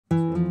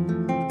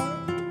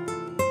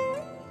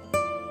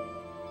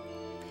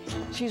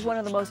she's one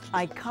of the most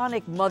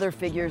iconic mother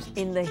figures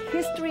in the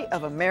history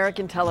of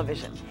American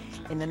television.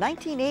 In the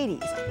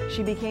 1980s,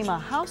 she became a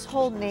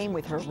household name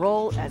with her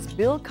role as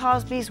Bill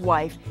Cosby's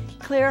wife,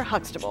 Clair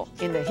Huxtable,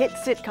 in the hit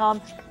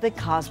sitcom The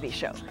Cosby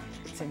Show.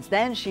 Since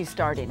then, she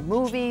starred in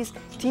movies,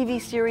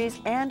 TV series,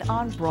 and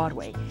on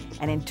Broadway,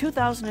 and in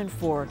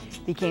 2004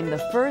 became the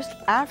first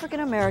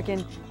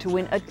African-American to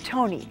win a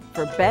Tony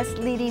for Best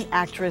Leading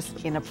Actress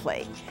in a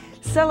Play.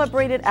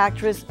 Celebrated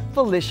actress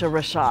Phylicia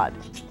Rashad.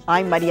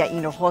 I'm Maria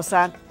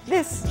Hinojosa.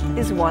 This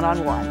is One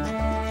on One.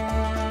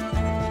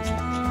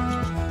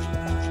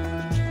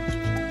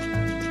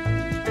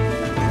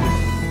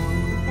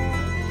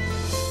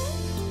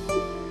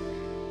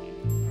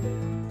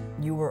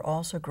 You were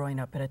also growing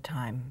up at a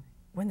time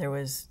when there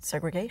was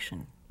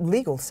segregation.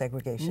 Legal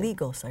segregation.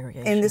 Legal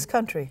segregation. In this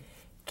country.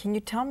 Can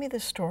you tell me the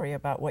story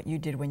about what you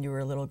did when you were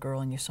a little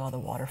girl and you saw the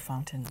water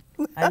fountain?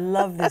 I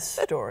love this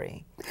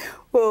story.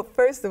 Well,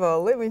 first of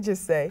all, let me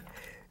just say,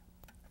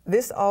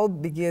 this all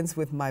begins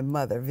with my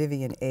mother,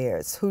 Vivian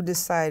Ayers, who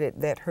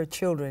decided that her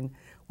children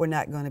were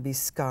not going to be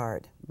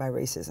scarred by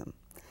racism.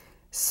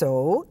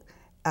 So,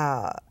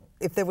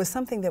 if there was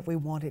something that we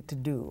wanted to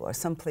do or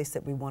someplace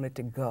that we wanted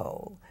to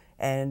go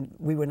and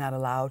we were not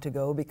allowed to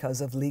go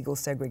because of legal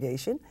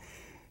segregation,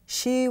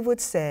 she would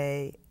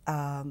say,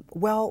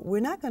 well,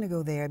 we're not going to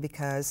go there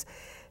because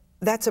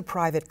that's a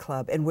private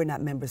club and we're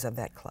not members of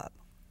that club.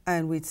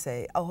 And we'd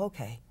say, oh,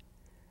 okay.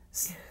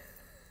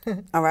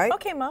 All right?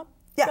 Okay, Mom.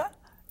 Yeah. Go.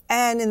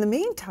 And in the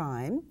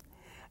meantime,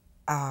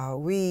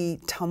 we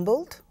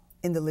tumbled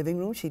in the living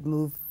room. She'd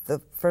move the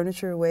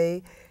furniture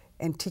away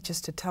and teach us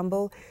to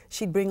tumble.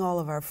 She'd bring all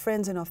of our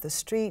friends in off the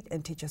street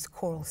and teach us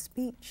choral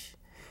speech.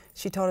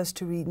 She taught us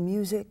to read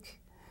music.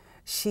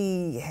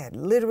 She had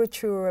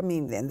literature. I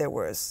mean, then there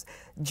was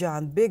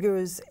John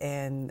Biggers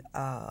and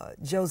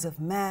Joseph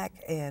Mack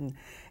and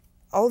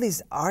all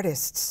these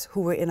artists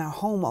who were in our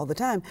home all the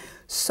time.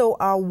 So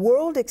our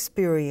world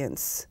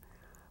experience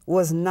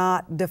was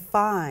not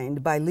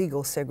defined by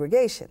legal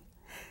segregation.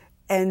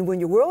 And when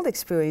your world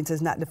experience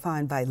is not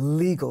defined by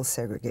legal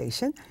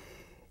segregation,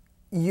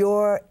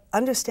 your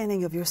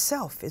understanding of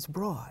yourself is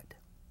broad.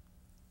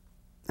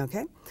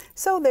 Okay?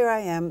 So there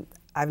I am.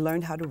 I've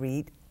learned how to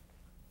read.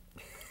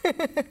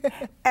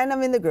 And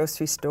I'm in the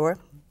grocery store,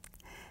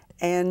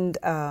 and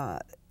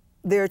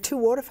there are two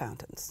water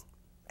fountains,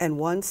 and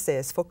one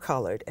says for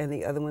colored, and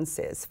the other one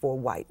says for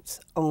whites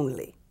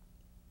only.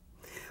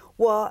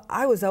 Well,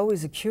 I was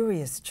always a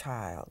curious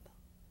child,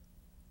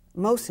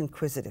 most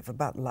inquisitive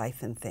about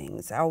life and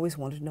things. I always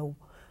wanted to know,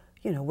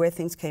 where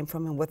things came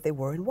from and what they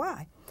were and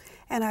why.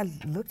 And I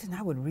looked and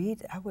I would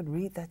read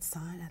that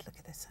sign. I'd look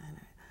at that sign,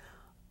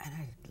 and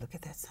I'd look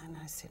at that sign, and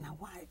I'd say, now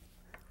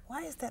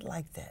why is that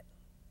like that?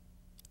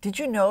 Did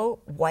you know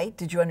white?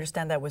 Did you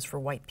understand that was for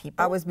white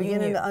people? I was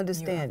beginning to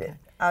understand it.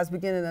 I was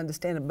beginning to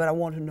understand it, but I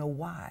wanted to know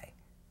why.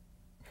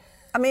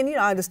 I mean,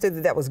 I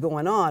understood that was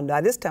going on. By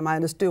this time, I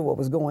understood what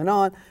was going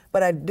on,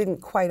 but I didn't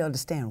quite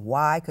understand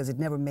why, because it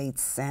never made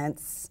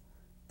sense.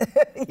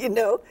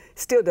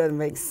 Still doesn't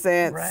make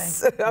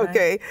sense. Right.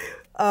 Okay.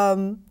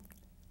 Right.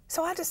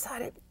 So I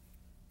decided,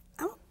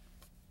 I'm going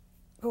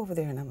to go over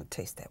there and I'm going to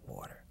taste that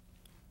water.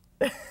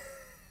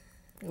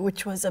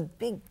 Which was a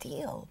big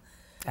deal.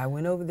 I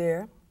went over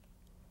there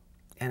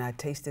and I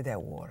tasted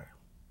that water.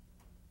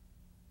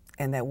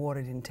 And that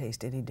water didn't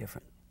taste any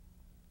different.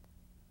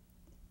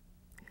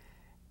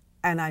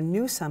 And I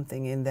knew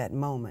something in that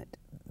moment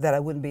that I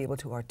wouldn't be able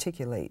to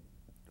articulate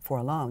for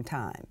a long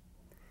time.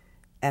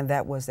 And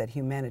that was that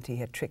humanity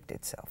had tricked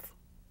itself.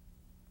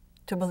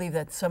 To believe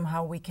that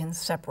somehow we can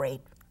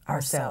separate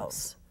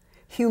ourselves.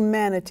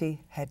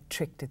 Humanity had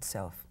tricked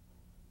itself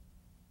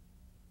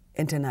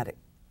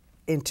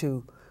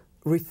into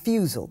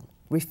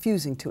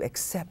refusing to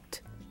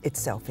accept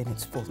itself in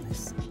its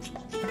fullness.